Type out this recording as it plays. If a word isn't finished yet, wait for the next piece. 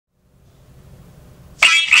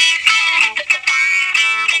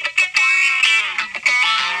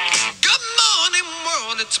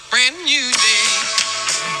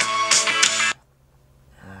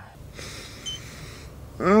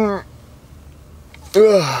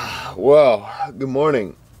Well, good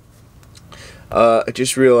morning. I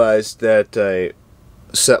just realized that I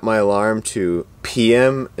set my alarm to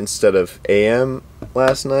PM instead of AM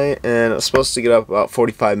last night, and I was supposed to get up about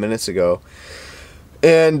 45 minutes ago.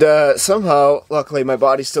 And somehow, luckily, my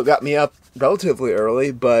body still got me up relatively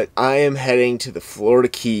early, but I am heading to the Florida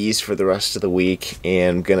Keys for the rest of the week,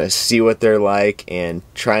 and I'm gonna see what they're like and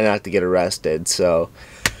try not to get arrested. So,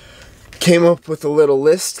 came up with a little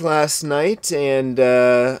list last night, and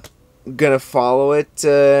gonna follow it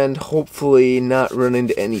and hopefully not run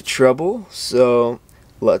into any trouble. So,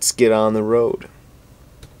 let's get on the road.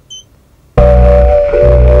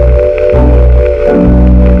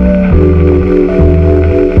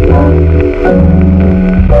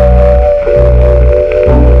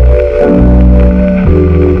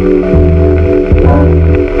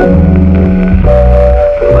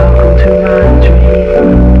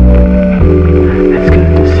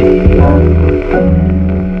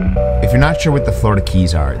 If you're not sure what the Florida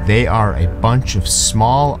Keys are, they are a bunch of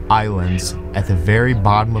small islands at the very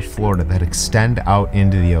bottom of Florida that extend out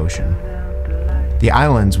into the ocean. The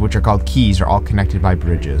islands, which are called keys, are all connected by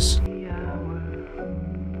bridges.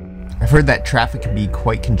 I've heard that traffic can be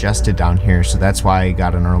quite congested down here, so that's why I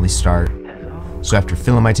got an early start. So after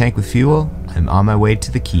filling my tank with fuel, I'm on my way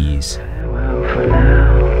to the Keys. Well, for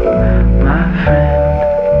now, my friend,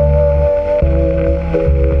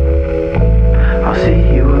 I'll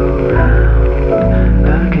see you around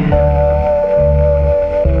again.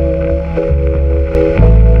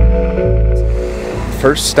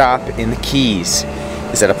 First stop in the Keys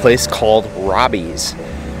is at a place called Robbie's.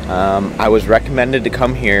 I was recommended to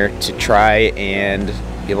come here to try and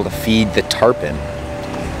be able to feed the tarpon.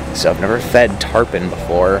 So I've never fed tarpon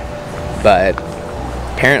before, but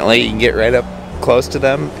apparently you can get right up close to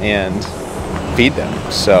them and feed them.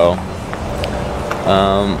 So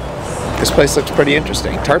this place looks pretty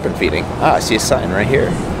interesting. Tarpon feeding. Ah, I see a sign right here.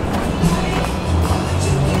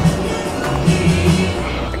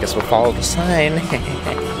 I guess we'll follow the sign.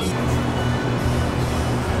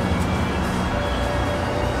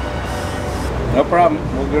 No problem.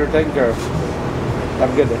 We'll get her taken care of.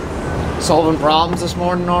 Have a good day. Solving problems this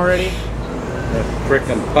morning already? That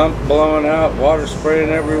frickin' pump blowing out, water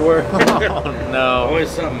spraying everywhere. Oh no. Always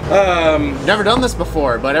something. Never done this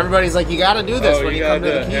before, but everybody's like, you gotta do this when you come to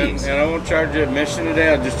the Keys. And I won't charge you admission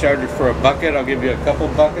today. I'll just charge you for a bucket. I'll give you a couple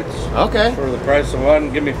buckets. Okay. For the price of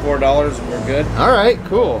one. Give me $4 and we're good. Alright,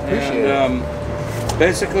 cool. Appreciate it.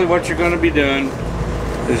 Basically what you're going to be doing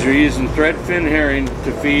is you're using threadfin herring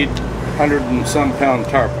to feed 100 and some pound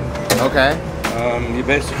tarpon. Okay. You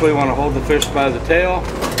basically want to hold the fish by the tail,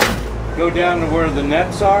 go down to where the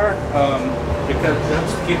nets are, because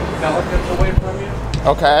that's to keep the pelicans away from you.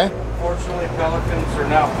 Okay. Unfortunately, pelicans are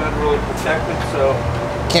now federally protected, so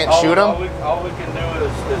can't shoot them? All we can do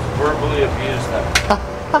is verbally abuse them.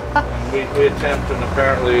 And we attempt, and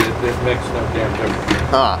apparently it makes no damn difference.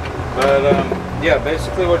 Huh. But yeah,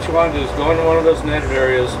 basically what you want to do is go into one of those netted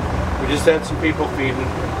areas. We just had some people feeding.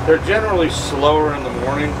 They're generally slower in the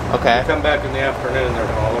morning. Okay. You come back in the afternoon,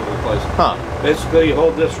 they're all over the place. Huh. Basically, you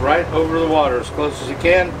hold this right over the water as close as you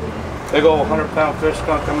can. Big old 100-pound fish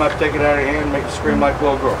gonna come up, take it out of your hand, and make it scream like a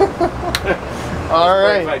little girl. All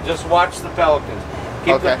right. Just watch the pelicans.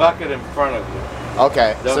 Keep the bucket in front of you.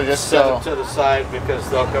 Okay. Don't so just set it to the side because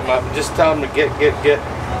they'll come up. Just tell them to get.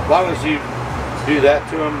 As long as you do that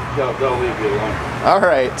to them, they'll leave you alone. All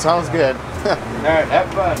right. Sounds good. All right.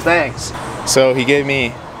 Have fun. Thanks. So he gave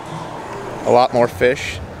me a lot more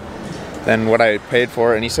fish than what I paid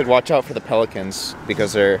for, and he said watch out for the pelicans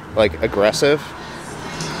because they're like aggressive,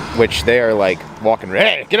 which they are like walking,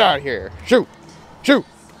 hey, get out of here, shoot, shoot,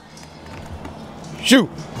 shoot,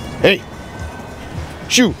 hey,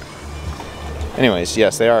 shoot. Anyways,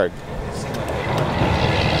 yes, they are.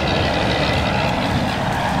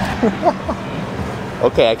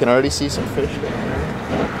 Okay, I can already see some fish there.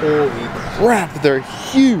 Holy crap, they're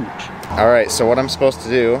huge. All right, so what I'm supposed to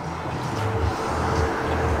do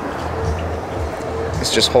is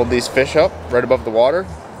just hold these fish up right above the water,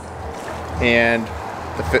 and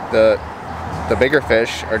the bigger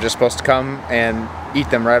fish are just supposed to come and eat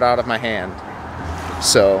them right out of my hand.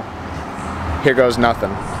 So here goes nothing.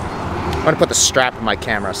 I'm gonna put the strap in my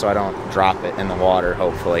camera so I don't drop it in the water,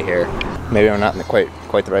 hopefully here. Maybe I'm not in the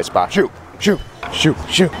quite the right spot. Shoot, shoot, shoot,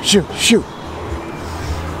 shoot, shoot, shoot.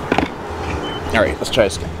 All right, let's try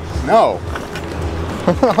this again. No.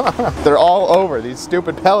 They're all over, these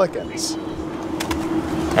stupid pelicans.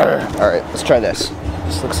 All right, let's try this.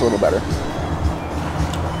 This looks a little better.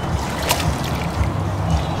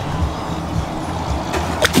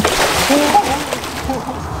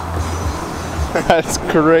 That's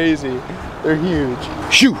crazy. They're huge.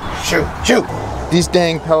 Shoot, shoot, shoot. These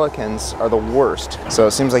dang pelicans are the worst. So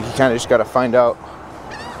it seems like you kind of just got to find out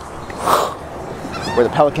where the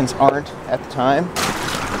pelicans aren't at the time.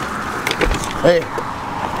 Hey,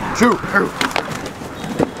 shoot.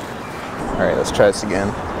 All right, let's try this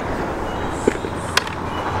again.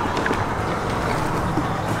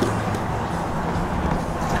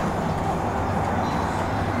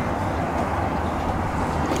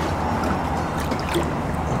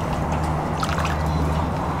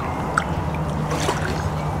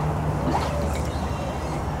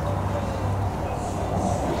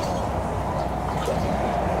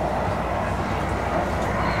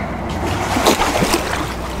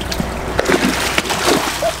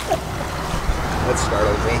 That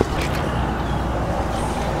startled me.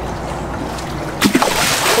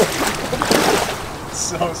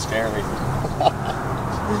 So scary.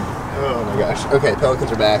 Oh my gosh. Okay,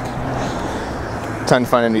 pelicans are back. Time to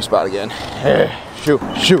find a new spot again. Shoot,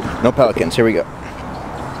 shoot. No pelicans. Here we go.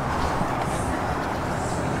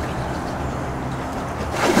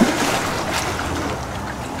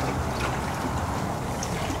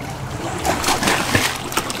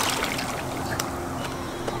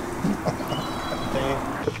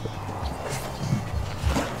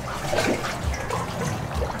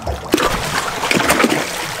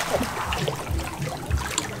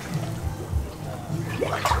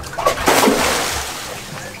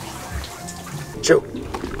 Shoot,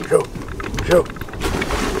 shoot, shoot.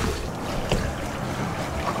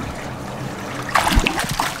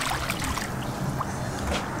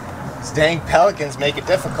 These dang pelicans make it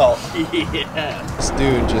difficult. Yeah. This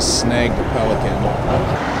dude just snagged a pelican.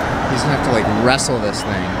 He's gonna have to like wrestle this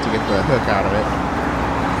thing to get the hook out of it.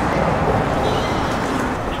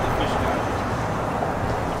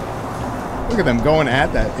 Look at them going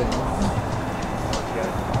at that thing.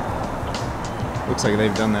 Looks like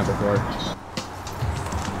they've done that before.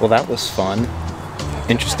 Well, that was fun.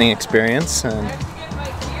 Interesting experience and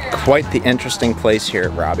quite the interesting place here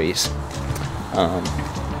at Robbie's.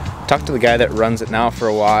 Talked to the guy that runs it now for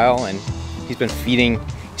a while, and he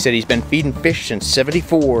said he's been feeding fish since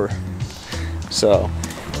 '74. So,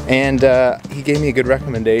 and he gave me a good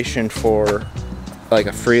recommendation for like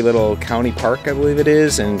a free little county park, I believe it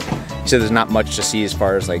is, and he said there's not much to see as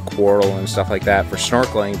far as like coral and stuff like that for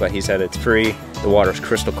snorkeling, but he said it's free, the water's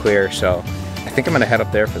crystal clear, so I think I'm gonna head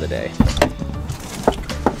up there for the day.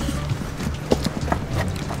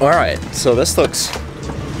 All right, so this looks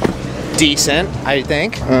decent, I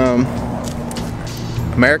think.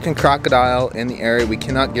 American crocodile in the area. We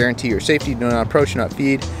cannot guarantee your safety. Do not approach, do not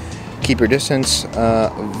feed. Keep your distance.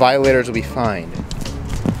 Violators will be fined.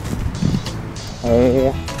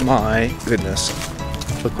 Oh my goodness.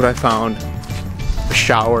 Look what I found. A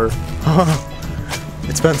shower.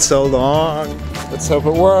 It's been so long. Let's hope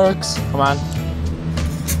it works. Come on.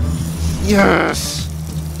 Yes!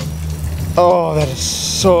 Oh, that is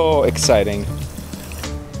so exciting.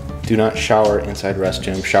 Do not shower inside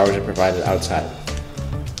restroom. Showers are provided outside.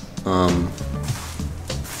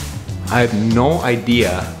 I have no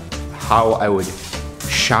idea how I would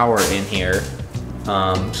shower in here.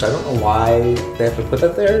 So I don't know why they have to put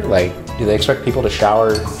that there. Like, do they expect people to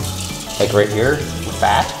shower like right here with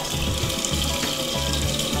that?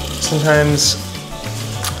 Sometimes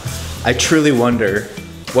I truly wonder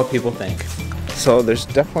what people think. So there's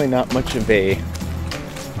definitely not much of a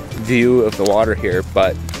view of the water here,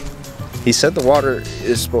 but he said the water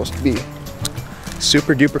is supposed to be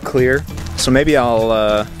super duper clear. So maybe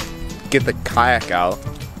I'll get the kayak out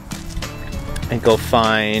and go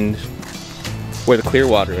find where the clear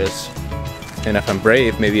water is. And if I'm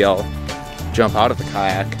brave, maybe I'll jump out of the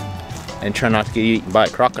kayak and try not to get eaten by a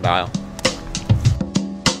crocodile.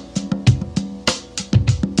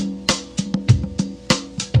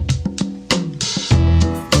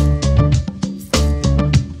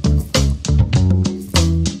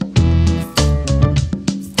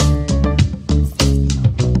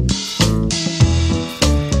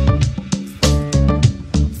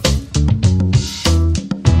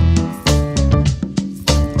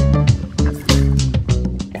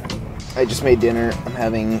 I just made dinner. I'm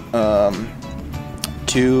having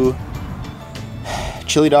 2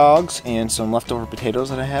 chili dogs and some leftover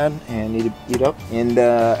potatoes that I had and need to eat up. And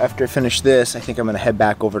after I finish this, I think I'm gonna head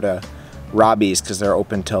back over to Robbie's because they're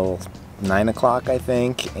open till 9 o'clock, I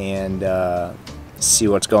think, and see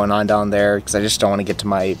what's going on down there because I just don't want to get to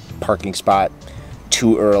my parking spot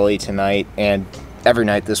too early tonight and every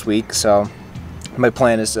night this week. So my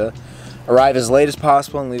plan is to arrive as late as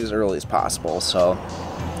possible and leave as early as possible. So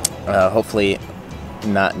hopefully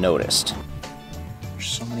not noticed. There's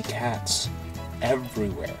so many cats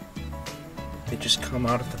everywhere. they just come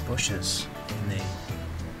out of the bushes and they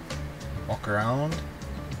walk around,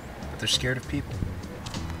 but they're scared of people.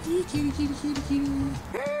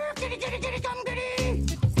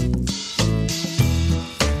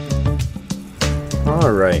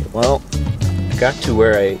 Alright, well, I got to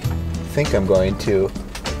where I think I'm going to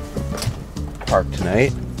park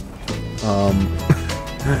tonight.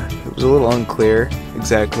 It was a little unclear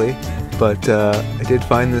exactly, but I did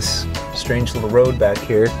find this strange little road back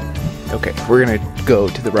here. Okay, we're gonna go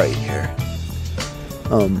to the right here.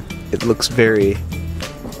 It looks very,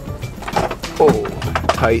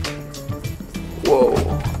 tight. Whoa.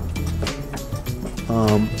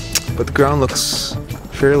 But the ground looks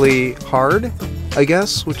fairly hard, I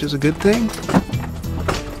guess, which is a good thing,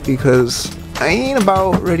 because I ain't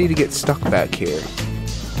about ready to get stuck back here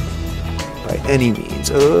by any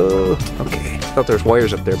means. Okay. I thought there was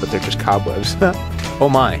wires up there, but they're just cobwebs. Oh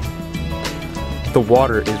my. The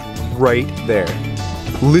water is right there.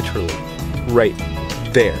 Literally right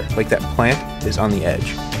there. Like that plant is on the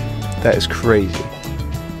edge. That is crazy.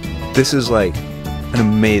 This is like an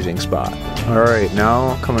amazing spot. Alright,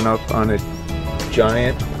 now coming up on a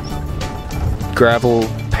giant gravel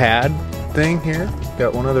pad thing here.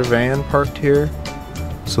 Got one other van parked here.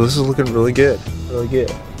 So this is looking really good. Really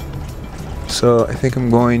good. So I think I'm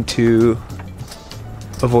going to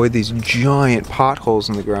avoid these giant potholes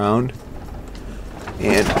in the ground.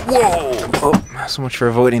 And whoa! Oh, so much for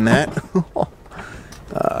avoiding that.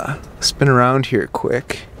 Spin around here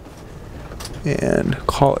quick and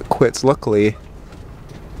call it quits. Luckily,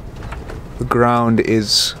 the ground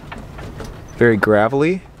is very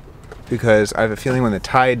gravelly, because I have a feeling when the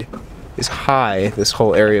tide is high, this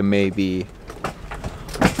whole area may be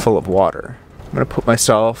full of water. I'm gonna put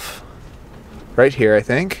myself right here, I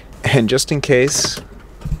think, and just in case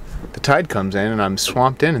the tide comes in and I'm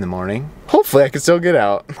swamped in the morning, hopefully I can still get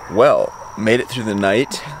out. Well, made it through the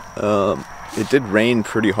night. It did rain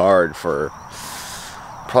pretty hard for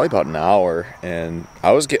probably about an hour, and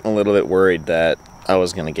I was getting a little bit worried that I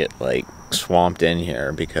was gonna get like swamped in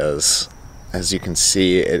here, because as you can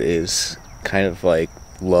see, it is kind of like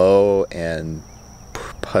low and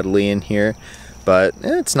puddly in here, but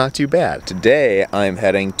it's not too bad. Today I'm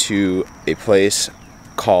heading to a place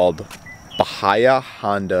called Bahia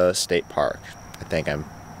Honda State Park. I think I'm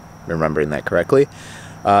remembering that correctly.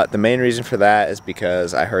 The main reason for that is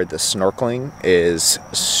because I heard the snorkeling is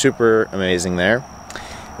super amazing there,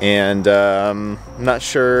 and I'm not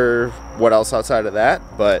sure what else outside of that,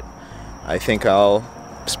 but I think I'll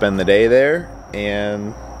spend the day there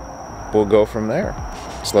and we'll go from there.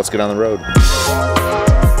 So let's get on the road.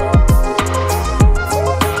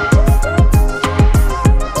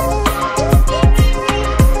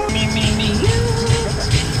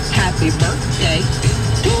 Happy birthday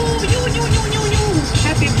to you.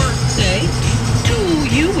 Happy birthday to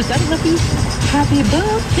you. Was that lucky? Happy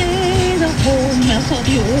birthday, the whole mess of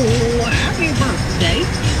you. Happy birthday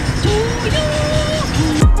to you.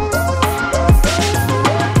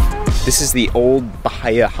 This is the old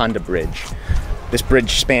Bahia Honda Bridge. This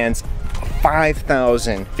bridge spans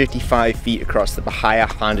 5,055 feet across the Bahia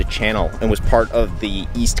Honda Channel and was part of the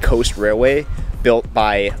East Coast Railway, built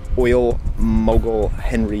by oil mogul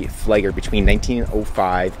Henry Flagler between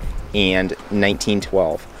 1905 and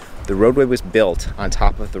 1912. The roadway was built on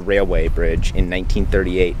top of the railway bridge in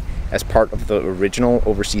 1938 as part of the original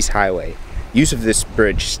overseas highway. Use of this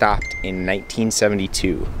bridge stopped in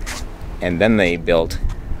 1972, and then they built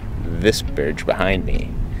this bridge behind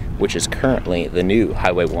me, which is currently the new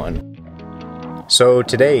Highway 1. So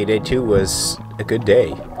today, day 2, was a good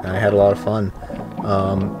day. I had a lot of fun.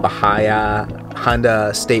 Bahia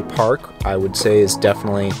Honda State Park, I would say, is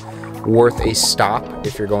definitely worth a stop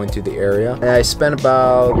if you're going through the area. And I spent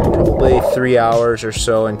about probably 3 hours or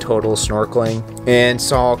so in total snorkeling and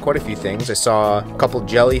saw quite a few things. I saw a couple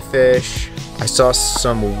jellyfish. I saw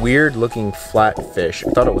some weird looking flatfish.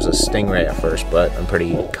 I thought it was a stingray at first, but I'm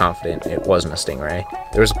pretty confident it wasn't a stingray.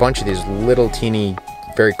 There was a bunch of these little teeny,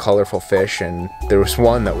 very colorful fish, and there was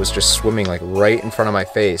one that was just swimming like right in front of my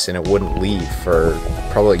face, and it wouldn't leave for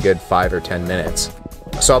probably a good 5 or 10 minutes.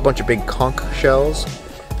 I saw a bunch of big conch shells.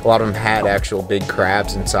 A lot of them had actual big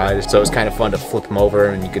crabs inside, so it was kind of fun to flip them over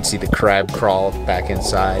and you could see the crab crawl back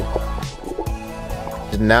inside.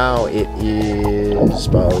 Now it is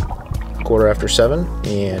about 7:15,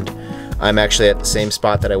 and I'm actually at the same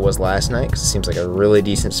spot that I was last night, because it seems like a really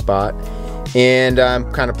decent spot. And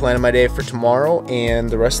I'm kind of planning my day for tomorrow, and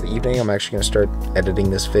the rest of the evening I'm actually going to start editing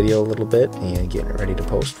this video a little bit and getting it ready to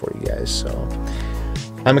post for you guys. So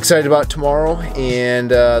I'm excited about tomorrow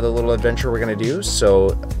and the little adventure we're going to do. So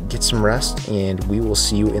get some rest, and we will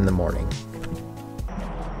see you in the morning.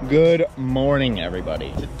 Good morning,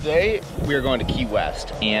 everybody. Today we are going to Key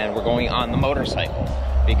West and we're going on the motorcycle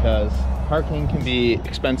because parking can be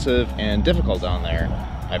expensive and difficult down there,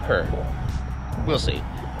 I've heard. We'll see.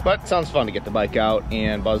 But it sounds fun to get the bike out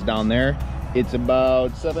and buzz down there. It's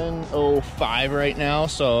about 7:05 right now,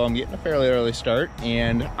 so I'm getting a fairly early start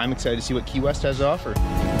and I'm excited to see what Key West has to offer.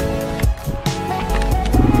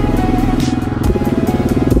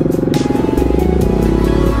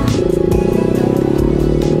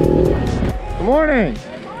 Good morning.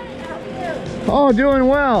 Oh, doing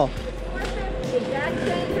well.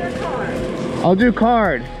 I'll do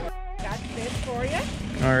card. Got this for you.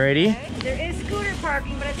 Alrighty. Okay. There is scooter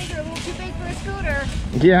parking, but I think they're a little too big for a scooter.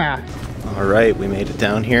 Yeah. Alright, we made it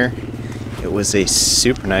down here. It was a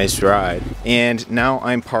super nice ride. And now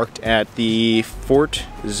I'm parked at the Fort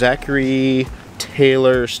Zachary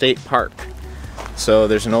Taylor State Park. So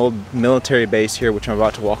there's an old military base here which I'm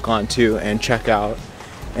about to walk onto and check out.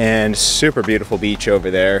 And super beautiful beach over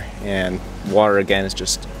there, and water again is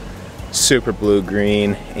just super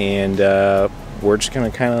blue-green, and we're just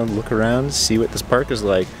gonna kind of look around and see what this park is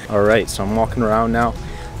like. Alright, so I'm walking around now.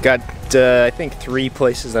 Got I think 3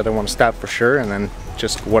 places that I want to stop for sure, and then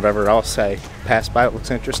just whatever else I pass by that looks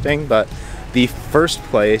interesting. But the first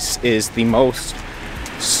place is the most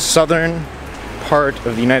southern part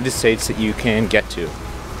of the United States that you can get to.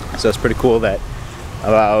 So it's pretty cool that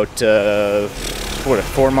about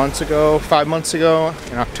 5 months ago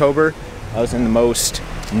in October, I was in the most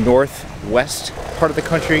northwest part of the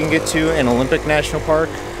country you can get to in Olympic National Park.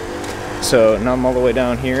 So now I'm all the way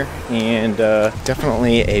down here, and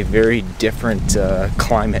definitely a very different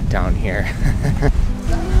climate down here.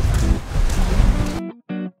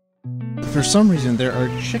 For some reason, there are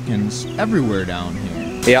chickens everywhere down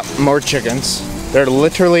here. Yep, more chickens. They're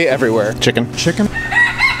literally everywhere. Chicken. Chicken?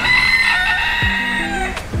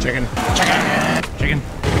 Chicken. Chicken. Chicken.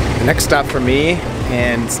 The next stop for me,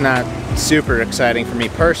 and it's not super exciting for me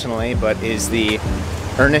personally, but is the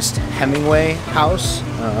Ernest Hemingway house.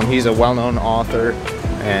 He's a well-known author,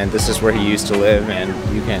 and this is where he used to live, and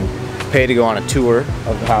you can pay to go on a tour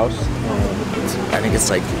of the house. I think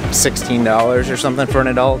it's like $16 or something for an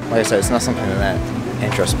adult. Like I said, it's not something that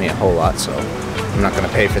interests me a whole lot, so I'm not going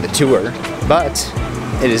to pay for the tour, but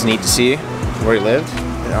it is neat to see where he lived.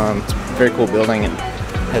 It's a very cool building and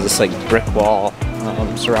has this like brick wall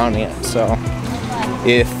surrounding it, so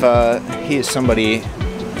if he is somebody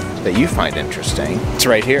that you find interesting, it's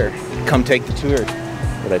right here. Come take the tour,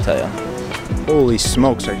 what I tell you. Holy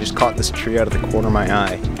smokes, I just caught this tree out of the corner of my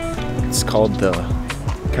eye. It's called the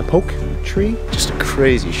Kapok tree. Just a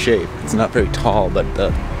crazy shape. It's not very tall, but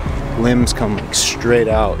the limbs come like straight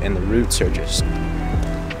out and the roots are just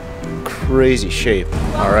crazy shape.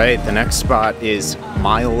 Alright, the next spot is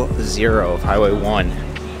mile 0 of Highway 1.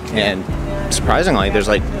 And surprisingly, there's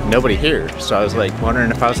like nobody here. So I was like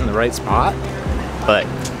wondering if I was in the right spot, but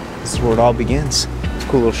this is where it all begins. It's a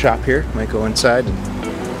cool little shop here. Might go inside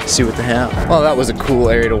and see what they have. Well, that was a cool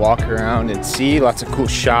area to walk around and see. Lots of cool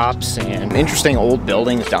shops and interesting old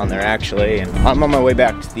buildings down there actually. And I'm on my way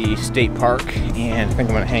back to the state park, and I think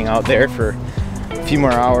I'm gonna hang out there for a few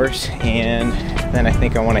more hours, and then I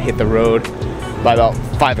think I want to hit the road by about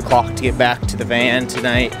 5 o'clock to get back to the van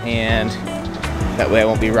tonight, and that way I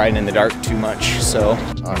won't be riding in the dark too much. So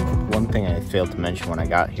one thing I failed to mention when I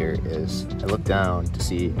got here is I looked down to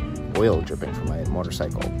see oil dripping from my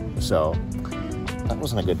motorcycle. So that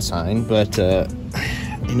wasn't a good sign, but I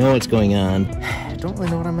know what's going on. I don't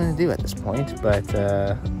really know what I'm going to do at this point, but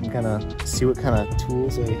I'm going to see what kind of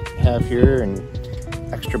tools I have here and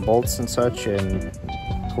extra bolts and such, and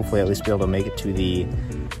hopefully at least be able to make it to the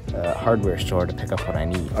hardware store to pick up what I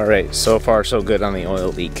need. Alright, so far so good on the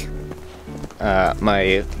oil leak.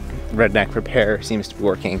 My redneck repair seems to be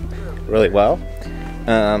working really well.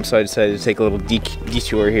 So I decided to take a little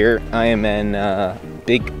detour here. I am in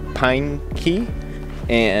Big Pine Key,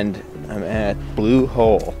 and I'm at Blue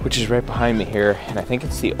Hole, which is right behind me here, and I think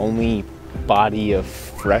it's the only body of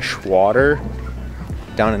fresh water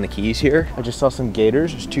down in the Keys here. I just saw some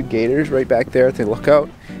gators. There's 2 gators right back there at the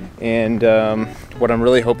lookout, and what I'm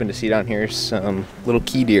really hoping to see down here is some little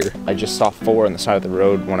key deer. I just saw 4 on the side of the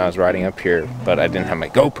road when I was riding up here, but I didn't have my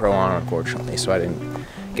GoPro on, unfortunately, so I didn't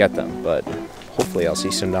get them, but hopefully I'll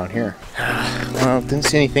see some down here. Well, didn't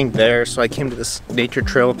see anything there, so I came to this nature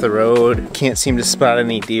trail up the road. Can't seem to spot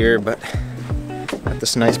any deer, but got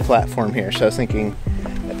this nice platform here, so I was thinking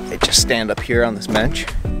I'd just stand up here on this bench.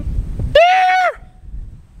 Deer!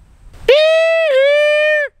 Deer!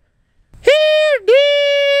 Here,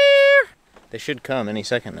 deer! They should come any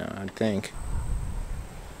second now, I'd think.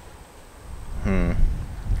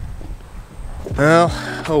 Well,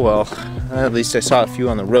 oh well. At least I saw a few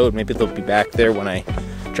on the road. Maybe they'll be back there when I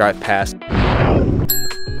drive past.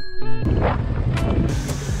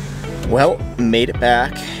 Well, made it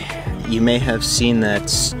back. You may have seen that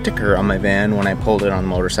sticker on my van when I pulled it on the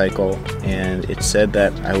motorcycle, and it said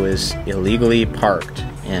that I was illegally parked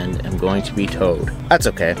and am going to be towed. That's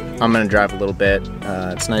okay. I'm gonna drive a little bit.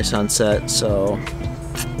 It's nice sunset, so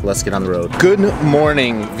let's get on the road. Good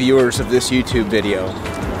morning, viewers of this YouTube video.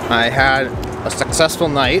 I had a successful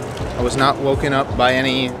night. I was not woken up by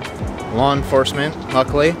any law enforcement,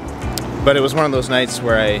 luckily, but it was one of those nights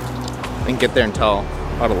where I didn't get there until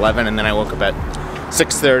about 11, and then I woke up at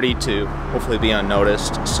 6:30 to hopefully be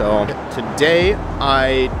unnoticed. So today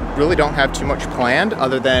I really don't have too much planned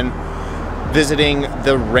other than visiting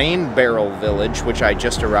the Rain Barrel Village, which I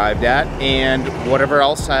just arrived at, and whatever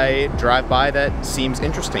else I drive by that seems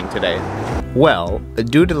interesting today. Well,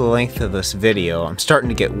 due to the length of this video, I'm starting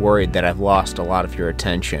to get worried that I've lost a lot of your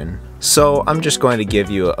attention. So I'm just going to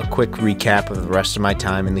give you a quick recap of the rest of my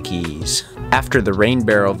time in the Keys. After the Rain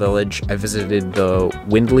Barrel Village, I visited the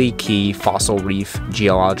Windley Key Fossil Reef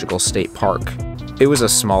Geological State Park. It was a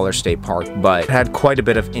smaller state park, but it had quite a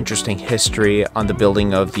bit of interesting history on the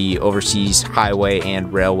building of the overseas highway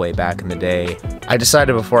and railway back in the day. I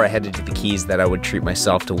decided before I headed to the Keys that I would treat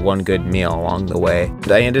myself to one good meal along the way.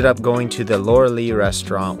 I ended up going to the Lauralee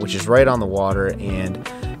restaurant, which is right on the water, and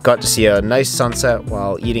got to see a nice sunset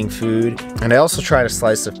while eating food. And I also tried a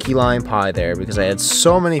slice of key lime pie there because I had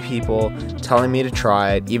so many people telling me to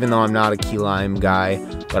try it, even though I'm not a key lime guy,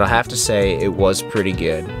 but I'll have to say it was pretty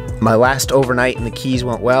good. My last overnight in the Keys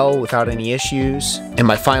went well without any issues, and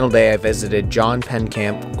my final day I visited John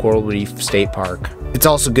Penncamp Coral Reef State Park. It's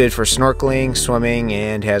also good for snorkeling, swimming,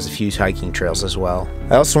 and has a few hiking trails as well.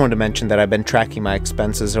 I also wanted to mention that I've been tracking my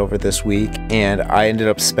expenses over this week, and I ended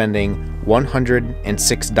up spending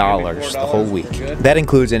 $106 the whole week. That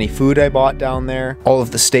includes any food I bought down there, all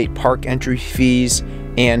of the state park entry fees,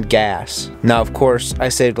 and gas. Now, of course, I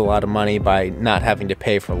saved a lot of money by not having to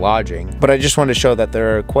pay for lodging, but I just wanted to show that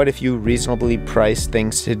there are quite a few reasonably priced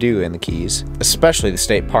things to do in the Keys, especially the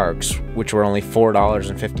state parks, which were only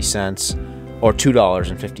 $4.50 or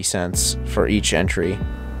 $2.50 for each entry.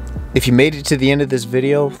 If you made it to the end of this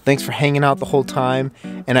video, thanks for hanging out the whole time,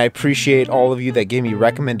 and I appreciate all of you that gave me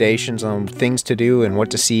recommendations on things to do and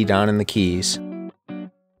what to see down in the Keys.